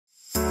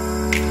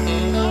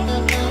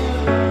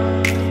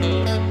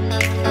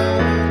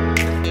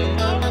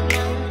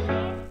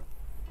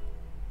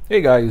Hey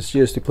guys,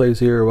 GST Plays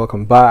here,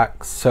 welcome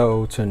back.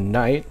 So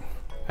tonight,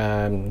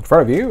 in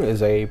front of you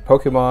is a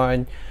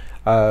Pokemon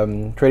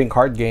trading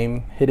card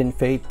game, Hidden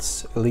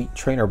Fates Elite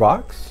Trainer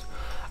Box.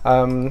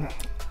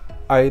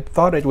 I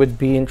thought it would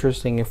be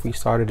interesting if we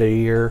started a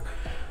year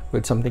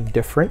with something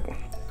different.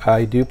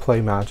 I do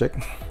play Magic,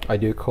 I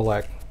do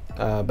collect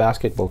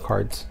basketball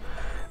cards.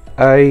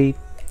 I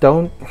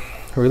don't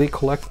really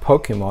collect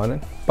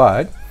Pokemon,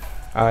 but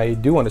I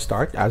do want to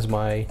start, as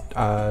my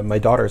my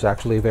daughter is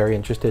actually very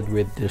interested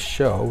with this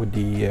show, with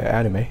the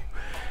anime,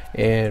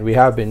 and we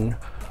have been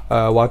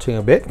watching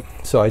a bit.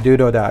 So I do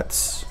know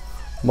that's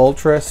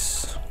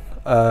Moltres,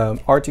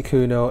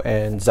 Articuno,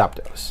 and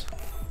Zapdos.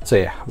 So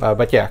yeah,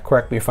 but yeah,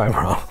 correct me if I'm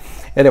wrong.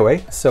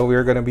 Anyway, so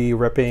we're going to be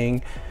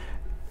ripping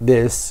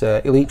this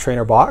Elite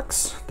Trainer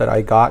box that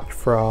I got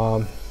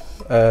from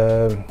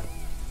a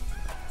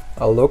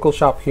local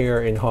shop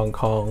here in Hong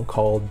Kong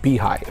called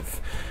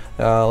Beehive.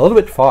 A little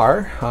bit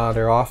far,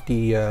 they're off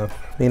the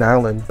main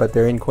island, but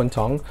they're in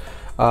Kwintong.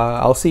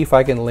 I'll see if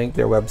I can link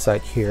their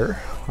website here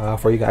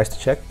for you guys to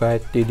check,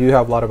 but they do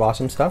have a lot of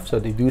awesome stuff. So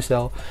they do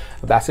sell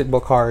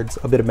basketball cards,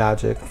 a bit of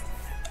Magic,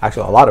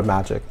 actually a lot of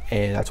Magic,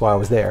 and that's why I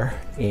was there,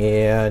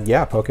 and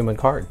yeah, Pokemon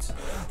cards.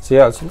 So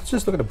yeah, so let's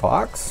just look at the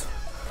box.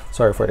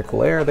 Sorry for the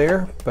glare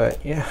there,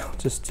 but yeah,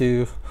 just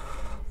to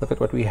look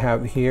at what we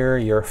have here.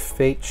 Your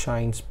fate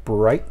shines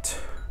bright.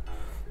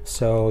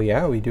 So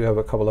yeah, we do have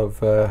a couple of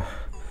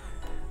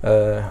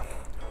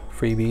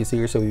freebies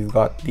here. So we've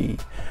got the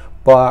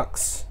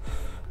box,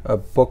 a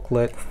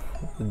booklet,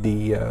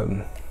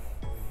 the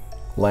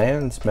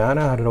lands,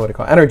 mana, I don't know what to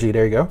call it, energy,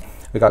 there you go.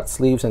 We got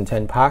sleeves and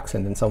 10 packs,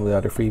 and then some of the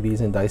other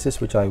freebies and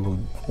dices, which I will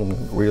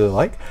really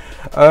like.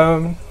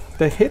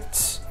 The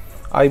hits,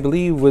 I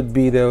believe, would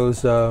be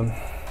those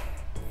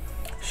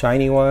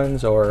shiny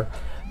ones, or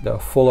the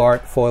full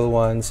art foil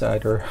ones,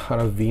 either on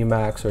a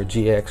VMAX or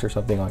GX or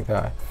something like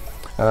that.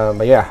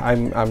 But yeah,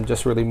 I'm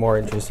just really more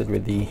interested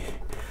with the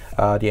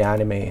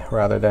anime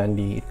rather than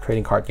the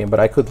trading card game, but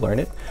I could learn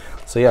it.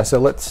 So yeah, so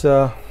let's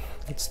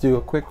do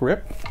a quick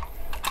rip,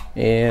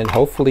 and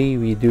hopefully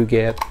we do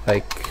get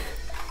like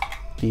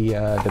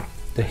the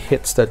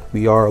hits that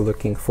we are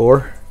looking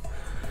for.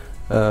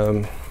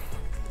 But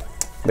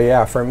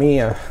yeah, for me,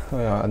 a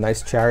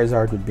nice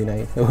Charizard would be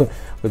nice.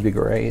 Would be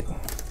great.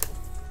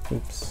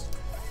 Oops.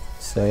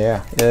 So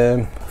yeah,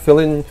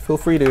 feel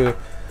free to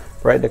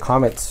write in the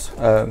comments.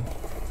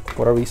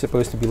 What are we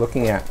supposed to be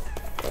looking at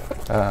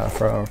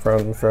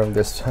from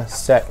this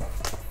set?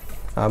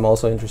 I'm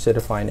also interested to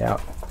find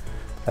out,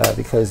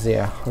 because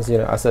yeah,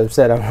 as I've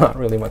said, I'm not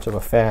really much of a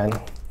fan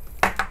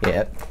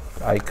yet.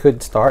 I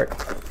could start.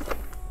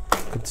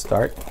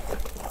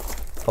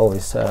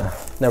 Always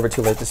never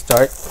too late to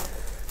start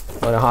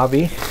on a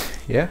hobby.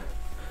 Yeah,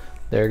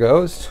 there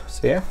goes.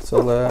 So yeah,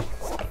 so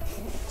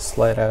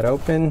slide that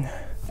open.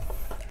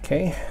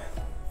 Okay,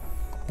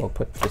 we'll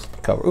put this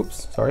cover.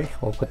 Oops, sorry.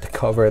 We'll put the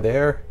cover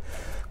there.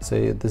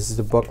 So this is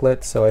the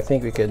booklet. So I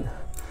think we could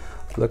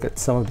look at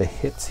some of the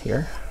hits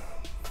here,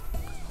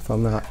 if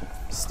I'm not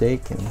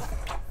mistaken.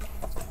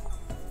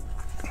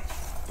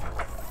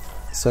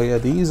 So yeah,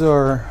 these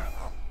are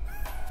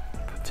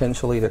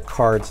potentially the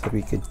cards that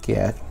we could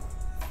get.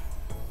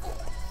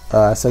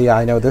 So yeah,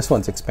 I know this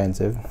one's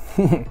expensive.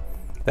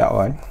 That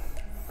one.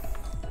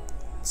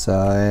 So,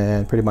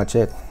 and pretty much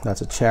it.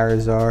 That's a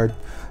Charizard,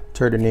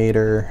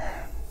 Turtonator,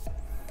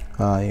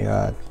 you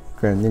got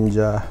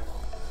Greninja.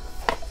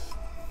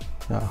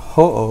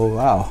 Oh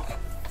wow.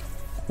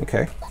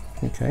 Okay.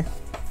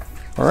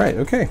 All right.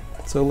 Okay.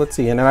 So let's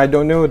see. And I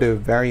don't know the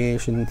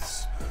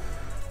variations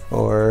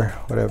or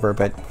whatever,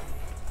 but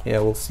yeah,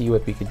 we'll see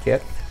what we could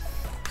get.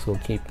 So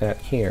we'll keep that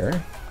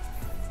here,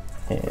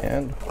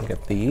 and we'll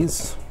get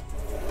these.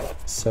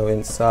 So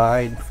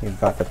inside we've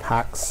got the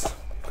packs.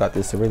 Got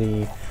this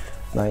really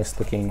nice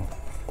looking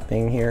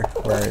thing here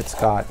where it's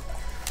got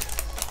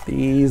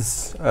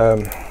these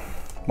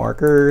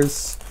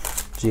markers,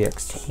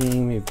 GX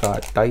team. You've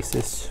got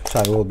dices, which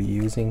I will be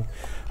using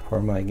for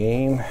my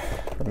game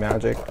for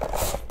Magic.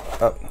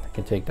 Oh, I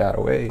can take that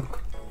away.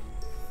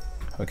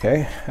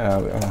 Okay,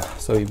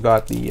 so you've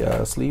got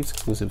the sleeves,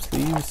 exclusive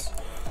sleeves.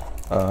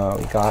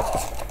 We got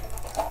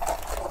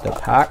the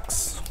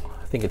packs.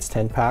 I think it's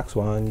 10 packs.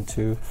 1,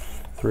 2,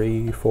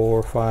 3,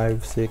 4,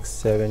 5, 6,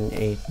 7,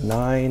 8,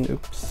 9.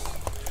 Oops.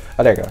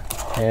 Oh, there you go.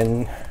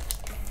 10.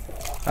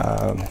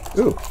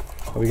 Ooh,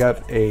 we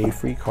got a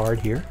free card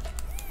here.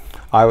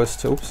 I was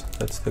told,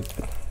 that's the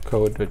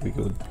code that we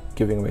go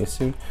giving away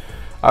soon.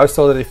 I was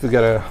told that if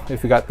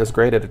you got this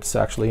graded, it's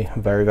actually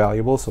very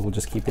valuable. So we'll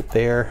just keep it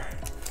there.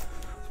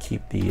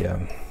 Keep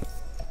the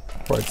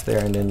cards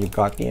there, and then you've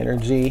got the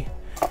energy,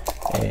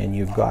 and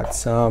you've got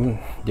some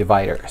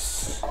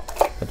dividers.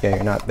 But yeah,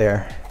 you're not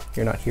there.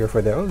 You're not here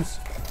for those.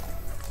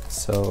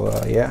 So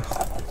yeah,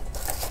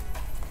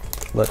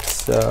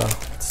 let's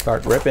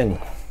start ripping.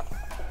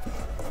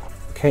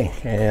 Okay,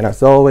 and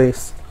as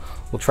always,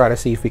 we'll try to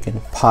see if we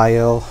can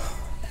pile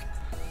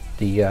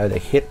the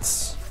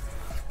hits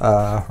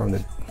from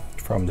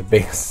the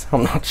base.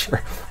 I'm not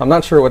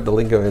sure what the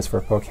lingo is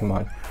for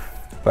Pokemon,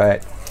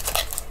 but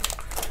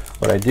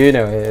What I do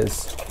know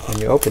is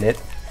when you open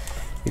it,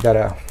 you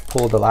gotta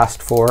pull the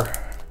last 4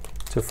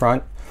 to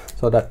front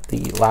so that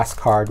the last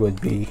card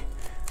would be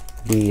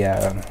the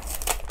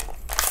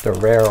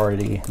rare or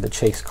the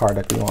chase card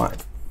that we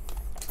want.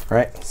 All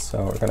right,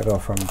 so we're gonna go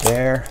from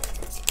there.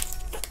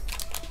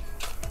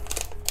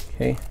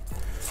 Okay,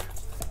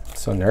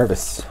 so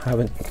nervous. I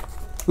haven't.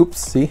 Oops,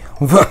 see.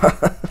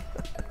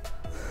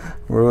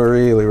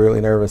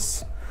 Really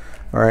nervous.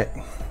 All right,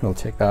 we'll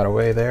take that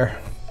away there.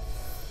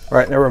 All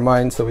right, never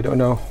mind. So we don't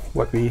know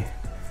what we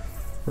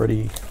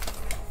already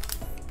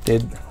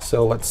did.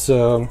 So let's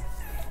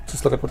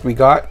just look at what we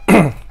got.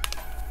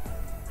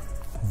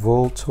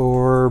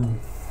 Voltorb,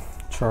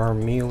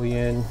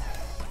 Charmeleon,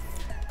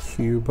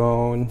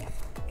 Cubone,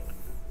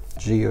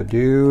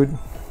 Geodude.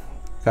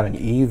 Got an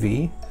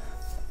Eevee.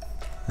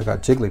 I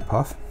got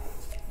Jigglypuff.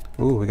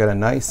 Ooh, we got a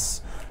nice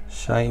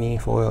shiny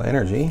foil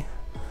energy.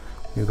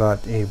 We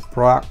got a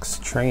Brock's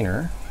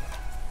Trainer.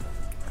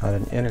 Got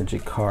an energy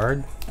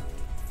card.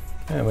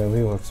 Anyway,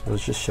 we'll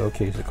just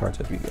showcase the cards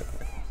that we get.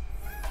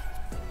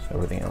 So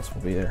everything else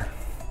will be there.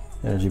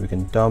 Energy we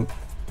can dump.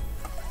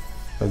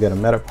 We'll get a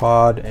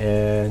Metapod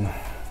and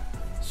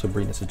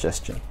Sabrina's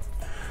Suggestion.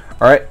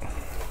 All right.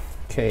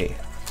 Okay.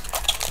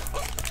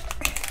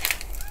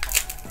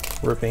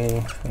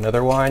 Ripping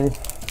another one.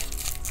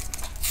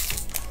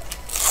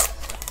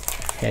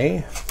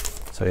 Okay.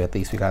 So at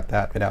least we got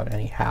that without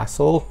any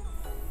hassle.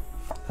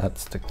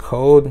 That's the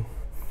code.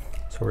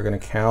 So we're gonna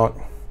count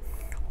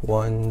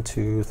 1,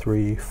 2,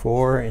 3,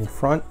 4 in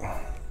front.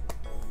 All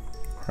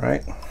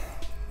right.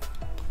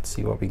 Let's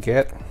see what we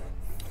get.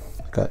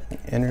 Got an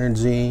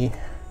Energy,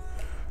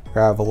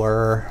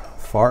 Graveler,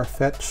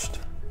 Farfetch'd,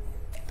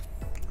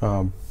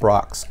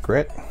 Brock's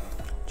Grit,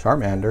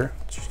 Charmander,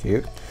 which is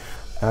cute,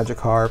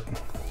 Magikarp,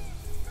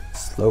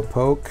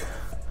 Slowpoke,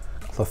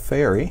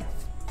 Clefairy,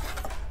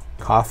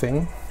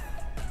 Coughing,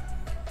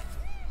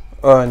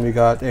 and we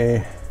got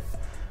a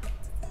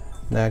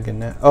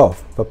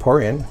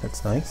Vaporeon,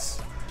 that's nice,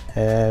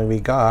 and we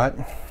got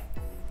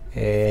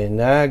a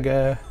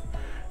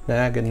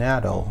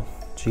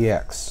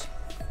Naganadel-GX.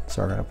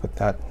 So we're gonna put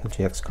the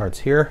GX cards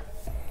here.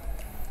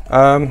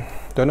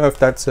 Don't know if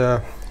that's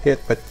a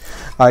hit, but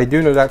I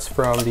do know that's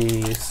from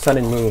the Sun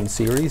and Moon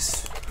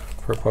series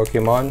for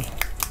Pokemon.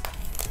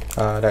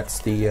 That's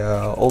the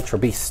Ultra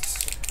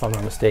Beasts, if I'm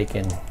not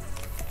mistaken.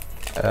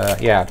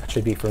 Yeah, it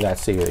should be from that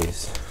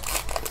series,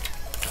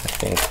 I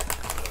think.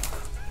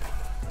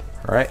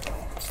 All right,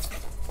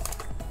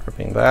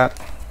 gripping that.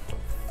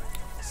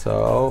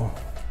 So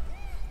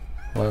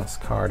last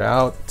card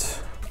out.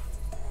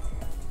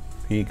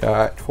 We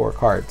got 4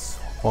 cards.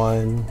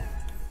 1,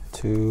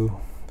 2,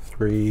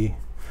 3,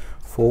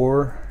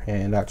 4,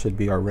 and that should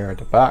be our rare at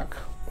the back.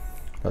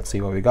 Let's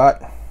see what we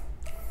got.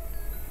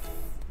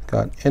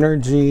 Got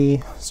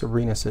Energy,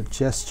 Sabrina's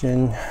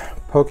Suggestion,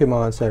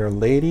 Pokemon Center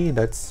Lady,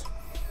 that's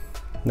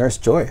Nurse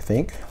Joy, I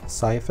think.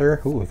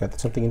 Scyther, ooh, we got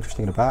something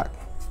interesting in the back.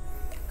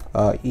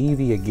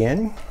 Eevee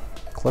again,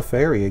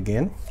 Clefairy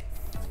again,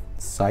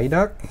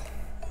 Psyduck,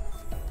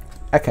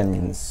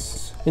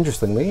 Ekans.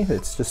 Interestingly,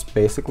 it's just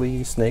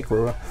basically Snake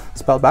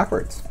spelled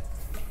backwards.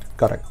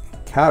 Got a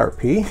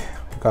Caterpie,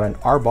 got an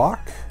Arbok,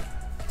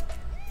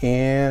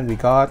 and we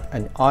got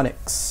an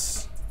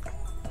Onyx.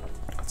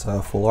 It's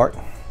a full art,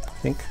 I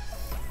think.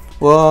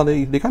 Well,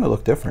 they kind of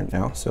look different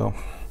now, so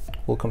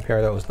we'll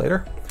compare those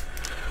later.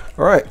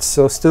 All right,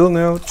 so still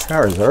no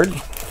Charizard.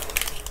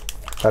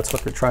 That's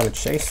what we're trying to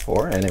chase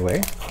for,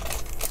 anyway.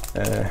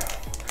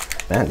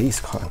 Man, these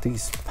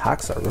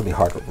packs are really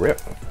hard to rip.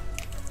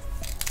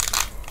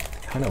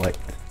 Kind of like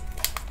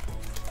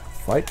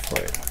fight for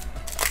it.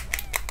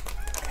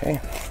 Okay.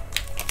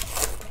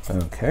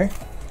 Okay.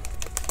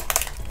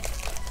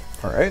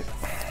 All right.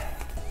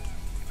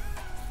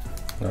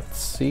 Let's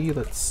see.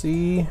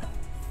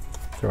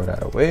 Throw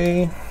that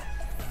away.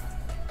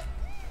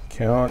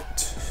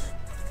 Count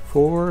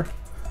 4.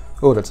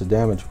 Oh, that's a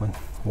damage one.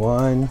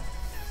 1,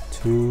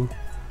 2,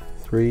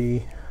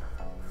 3,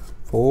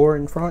 4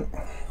 in front.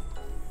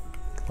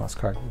 Last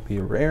card would be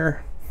a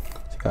rare.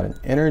 So you got an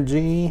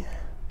Energy.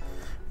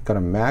 Got a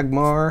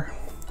Magmar,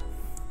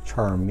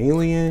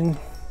 Charmeleon,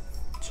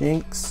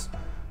 Jinx,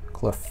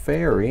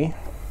 Clefairy,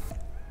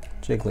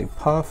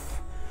 Jigglypuff,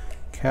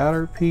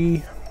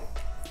 Caterpie,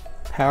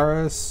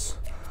 Paras,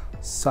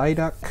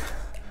 Psyduck,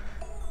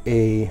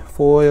 a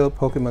foil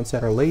Pokemon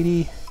Center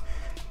Lady,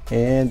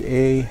 and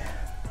a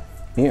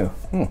Mew.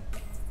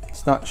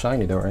 It's not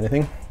shiny though or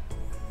anything.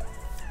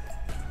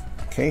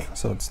 Okay,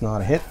 so it's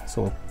not a hit.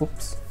 So,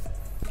 oops,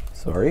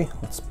 sorry.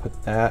 Let's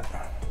put that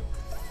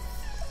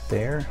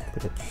there,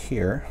 put it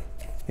here.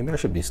 Maybe I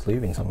should be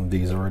sleeving some of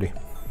these already.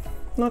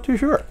 Not too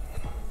sure.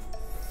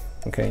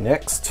 Okay,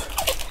 next.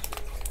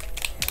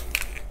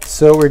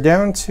 So we're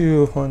down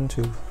to 1,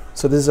 2.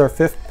 So this is our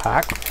 5th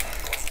pack.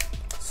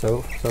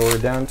 So we're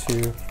down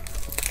to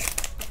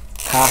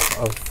half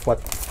of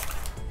what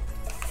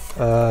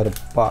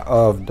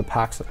of the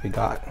packs that we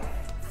got.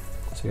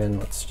 So again,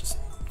 let's just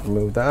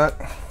remove that.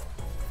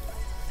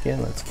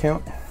 Again, let's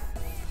count.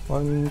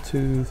 1,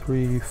 2,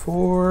 3,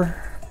 4.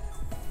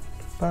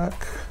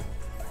 back,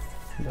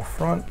 in the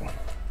front.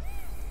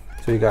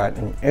 So you got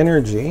an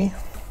energy,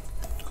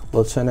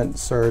 Lieutenant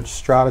Surge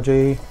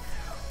Strategy,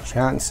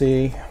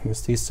 Chansey,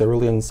 Misty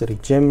Cerulean City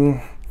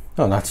Gym.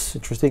 Oh, that's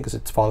interesting because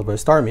it's followed by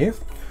Star Mew.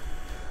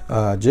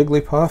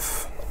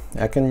 Jigglypuff,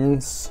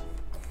 Ekans,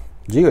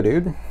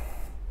 Geodude,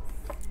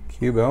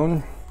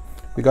 Cubone.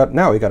 We got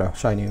a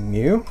shiny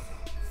Mew,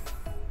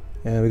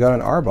 and we got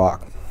an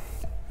Arbok.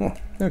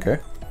 Okay.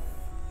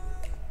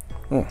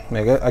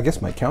 I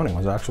guess my counting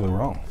was actually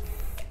wrong,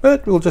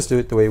 but we'll just do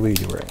it the way we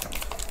do right now.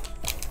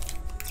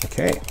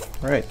 Okay,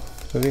 right.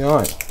 Moving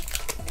on.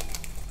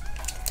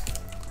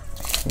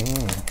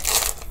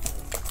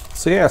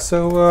 So yeah,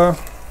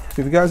 if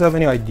you guys have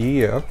any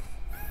idea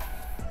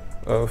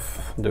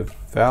of the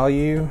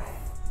value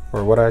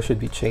or what I should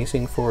be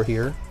chasing for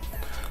here,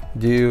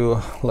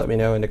 do let me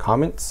know in the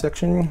comments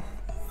section.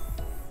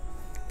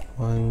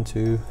 1,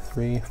 2,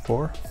 3,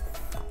 4.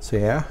 So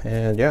yeah,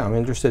 and yeah, I'm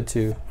interested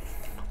to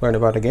learn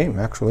about the game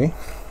actually.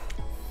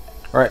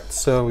 All right,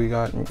 so we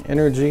got an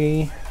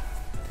energy,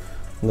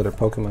 another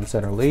Pokemon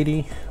Center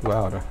lady.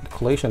 Wow, the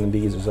collation of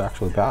these is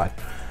actually bad.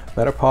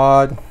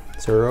 Metapod,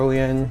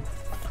 Cerulean,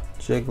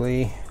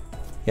 Jiggly,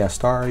 yeah,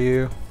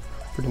 Staryu,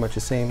 pretty much the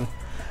same.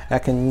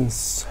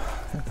 Ekans,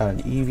 got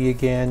an Eevee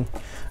again.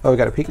 Oh, we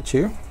got a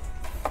Pikachu.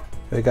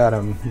 We got a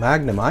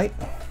Magnemite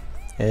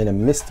and a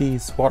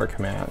Misty's Water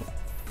Command.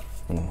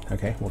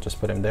 Okay, we'll just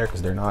put them there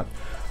because they're not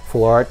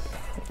full art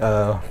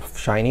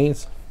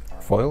shinies,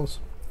 foils,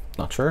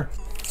 not sure.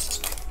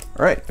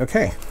 All right,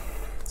 okay.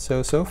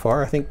 So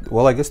far, I think,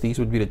 well, I guess these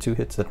would be the 2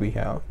 hits that we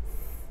have.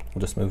 We'll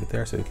just move it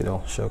there so we can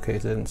all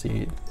showcase it and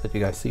see that you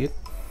guys see it.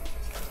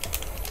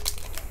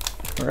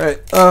 All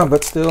right,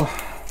 but still,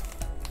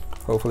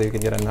 hopefully you can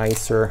get a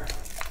nicer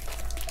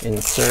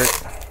insert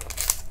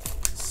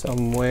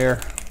somewhere.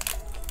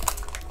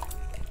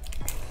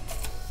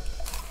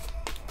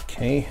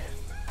 Okay,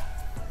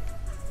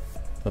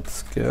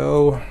 let's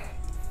go.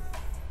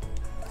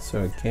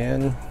 So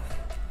again,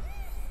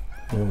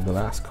 move the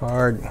last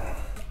card.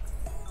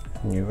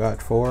 And you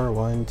got 4,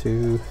 1,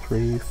 2,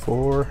 3,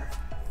 4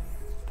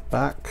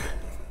 back.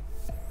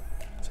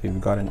 So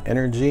you've got an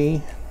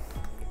energy,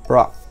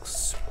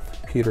 Brock's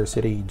Pewter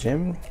City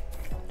Gym,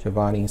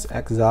 Giovanni's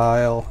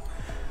Exile,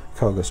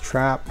 Koga's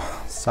Trap,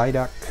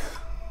 Psyduck,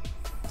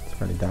 it's a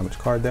pretty damaged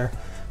card there,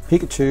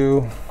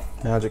 Pikachu,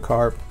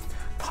 Magikarp,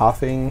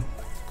 Coughing,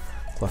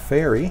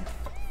 Clefairy,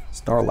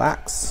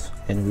 Snorlax,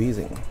 and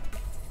Wheezing.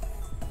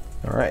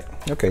 All right,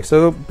 okay,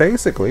 so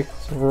basically,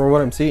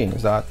 what I'm seeing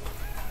is that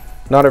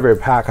not every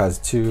pack has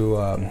 2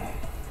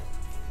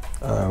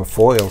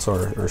 foils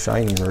or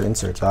shinies or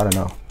inserts, I don't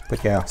know.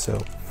 But yeah,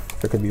 so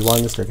there could be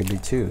 1s, there could be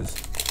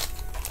 2s.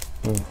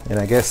 And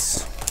I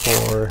guess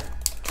for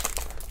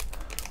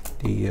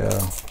the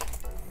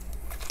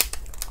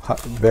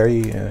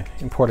very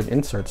important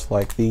inserts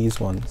like these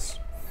ones,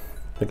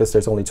 because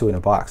there's only 2 in a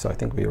box, so I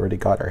think we already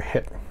got our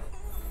hit.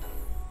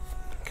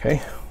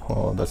 Okay,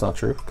 well, that's not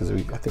true because I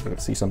think we can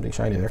see something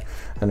shiny there.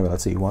 Anyway,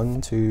 let's see,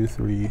 1, 2,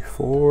 3,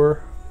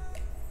 4.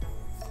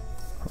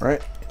 All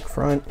right,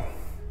 front.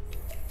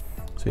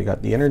 So you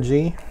got the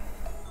energy,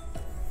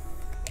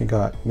 you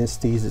got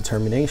Misty's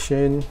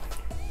Determination,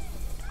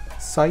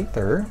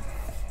 Scyther,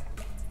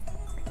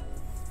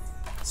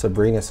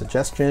 Sabrina's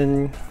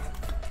Suggestion,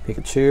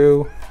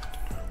 Pikachu,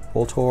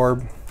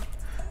 Voltorb,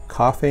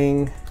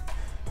 Coughing,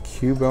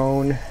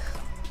 Cubone,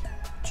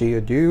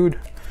 Geodude.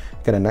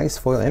 Got a nice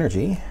foil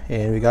energy,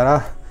 and we got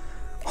a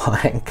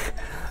blank,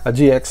 a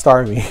GX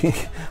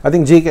Starmie. I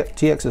think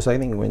GX is, I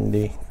think, when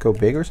they go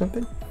big or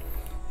something.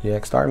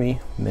 GX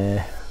Starmie,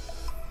 meh.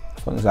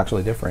 This one is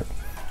actually different.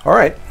 All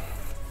right,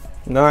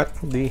 not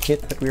the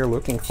hit that we are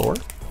looking for,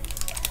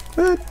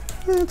 but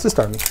it's a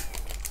Starmie.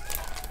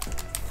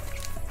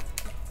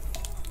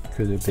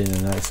 Could have been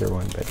a nicer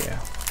one, but yeah.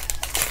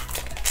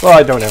 Well,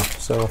 I don't know.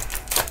 So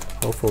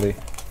hopefully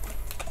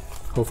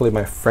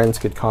my friends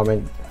could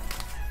comment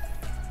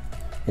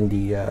in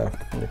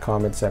the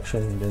comment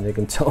section, and then they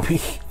can tell me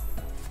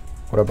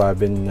what have I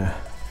been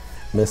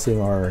missing,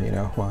 or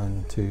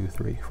 1, 2,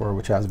 3, 4,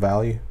 which has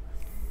value.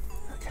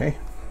 Okay,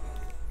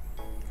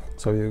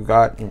 so you've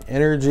got an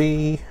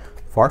energy,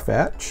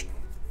 Farfetch'd,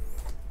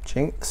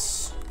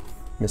 Jinx,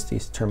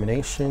 Misty's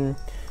Determination,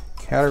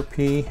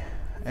 Caterpie,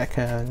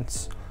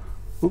 Ekans.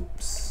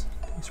 Oops,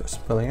 these are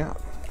spilling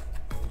out.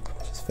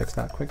 Just fix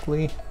that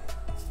quickly.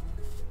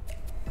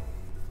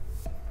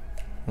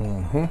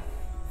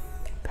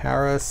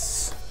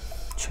 Paris,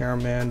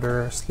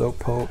 Charmander,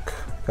 Slowpoke.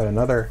 Got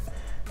another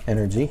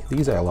energy.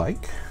 These I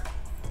like.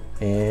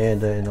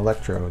 And an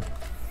Electrode.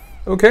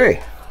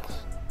 Okay.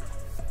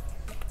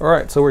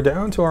 Alright, so we're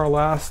down to our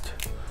last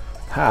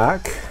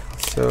pack.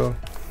 So,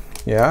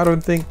 yeah, I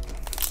don't think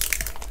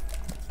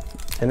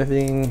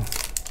anything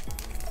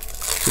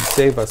should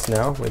save us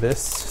now with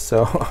this.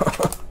 So,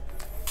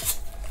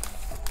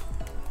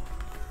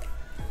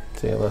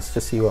 so let's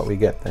just see what we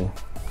get then.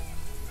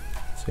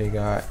 So you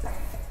got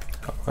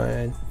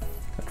one,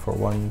 got for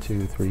 1,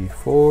 2, 3,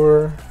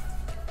 4.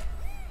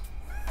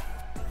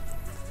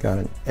 Got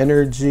an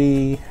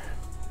energy,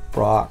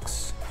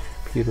 Brox,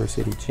 Pewter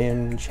City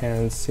Gym,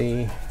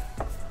 Chansey,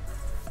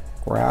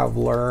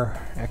 Graveler,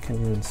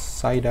 Ekin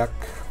Psyduck,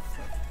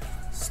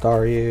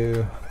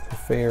 Staryu,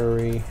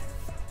 Fairy,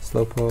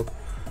 Slowpoke,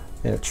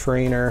 and a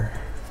Trainer,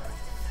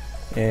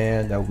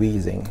 and a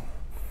Weezing.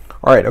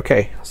 Alright,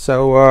 okay,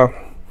 so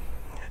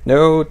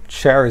no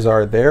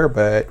Charizard there,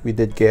 but we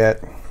did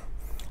get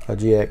a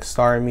GX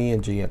Starmie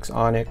and GX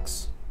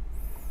Onix.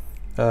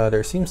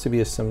 There seems to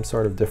be some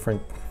sort of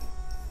different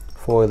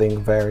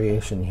foiling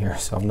variation here,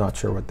 so I'm not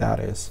sure what that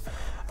is.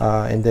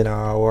 And then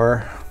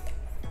our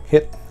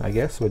hit, I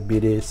guess, would be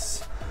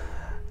this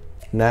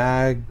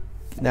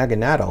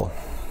Naganadel.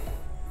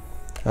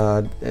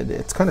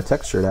 It's kind of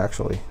textured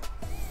actually,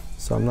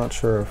 so I'm not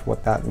sure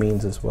what that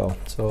means as well.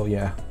 So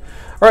yeah.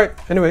 Alright,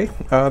 anyway,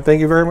 thank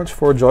you very much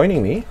for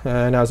joining me,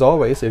 and as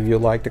always, if you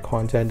like the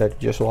content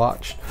that you just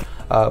watched,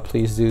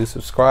 please do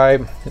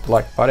subscribe, hit the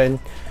like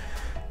button,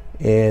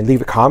 and leave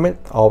a comment.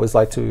 I always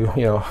like to,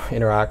 you know,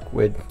 interact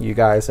with you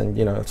guys, and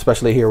you know,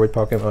 especially here with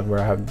Pokemon, where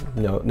I have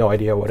no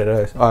idea what it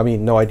is. I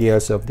mean, no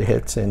ideas of the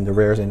hits and the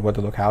rares and what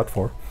to look out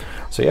for.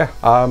 So yeah,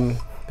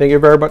 thank you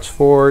very much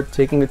for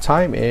taking the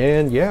time,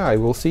 and yeah, I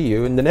will see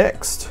you in the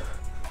next.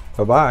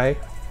 Bye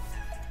bye.